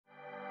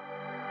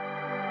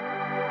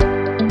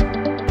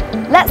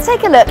Let's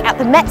take a look at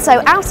the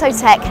Metso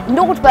Outotec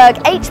Nordberg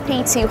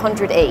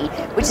HP200e,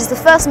 which is the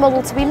first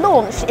model to be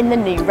launched in the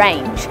new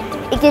range.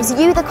 It gives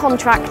you, the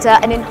contractor,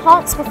 an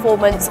enhanced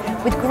performance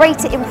with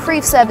greater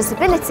improved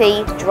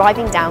serviceability,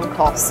 driving down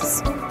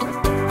costs.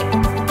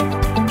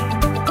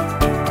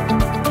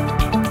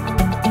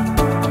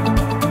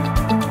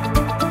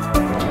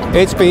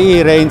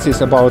 HPE range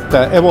is about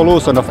the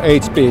evolution of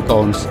HP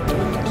cones.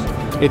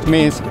 It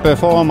means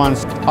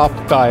performance,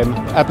 uptime,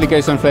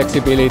 application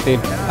flexibility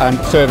and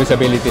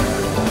serviceability.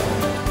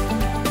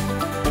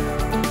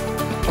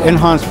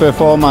 Enhanced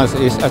performance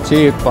is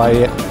achieved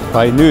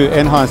by new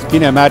enhanced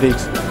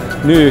kinematics,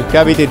 new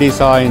cavity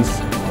designs,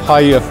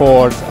 higher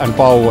force and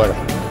power.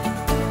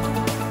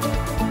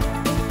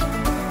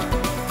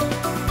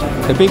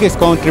 The biggest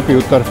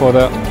contributor for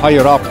the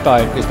higher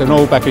uptime is the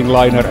no backing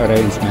liner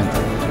arrangement.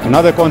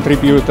 Another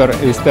contributor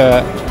is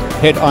the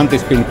head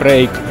anti-spin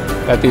brake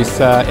that is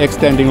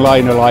extending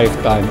liner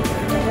lifetime.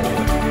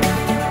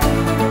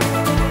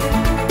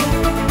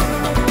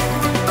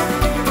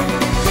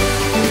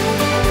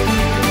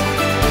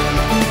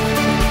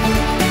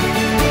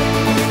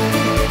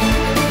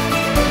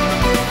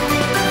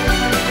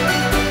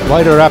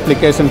 Wider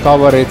application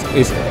coverage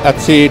is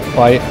achieved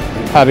by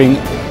having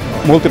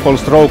multiple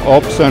stroke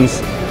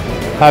options,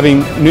 having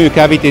new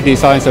cavity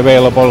designs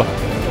available,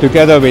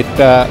 together with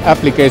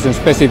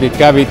application-specific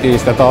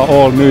cavities that are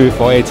all new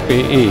for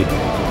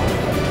HPE.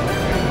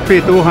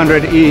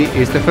 HP200e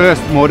is the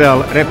first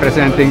model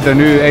representing the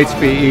new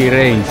HPE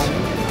range.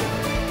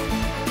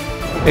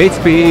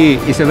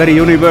 HPE is a very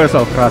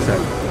universal crusher.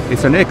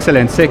 It's an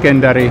excellent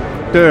secondary,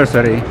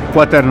 tertiary,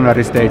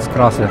 quaternary stage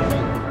crusher.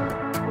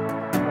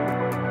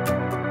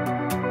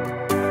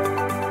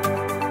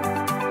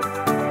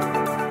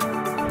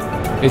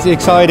 It's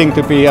exciting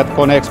to be at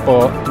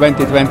CONEXPO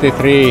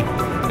 2023.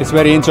 It's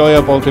very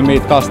enjoyable to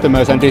meet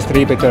customers and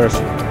distributors.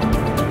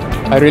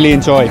 I really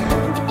enjoy.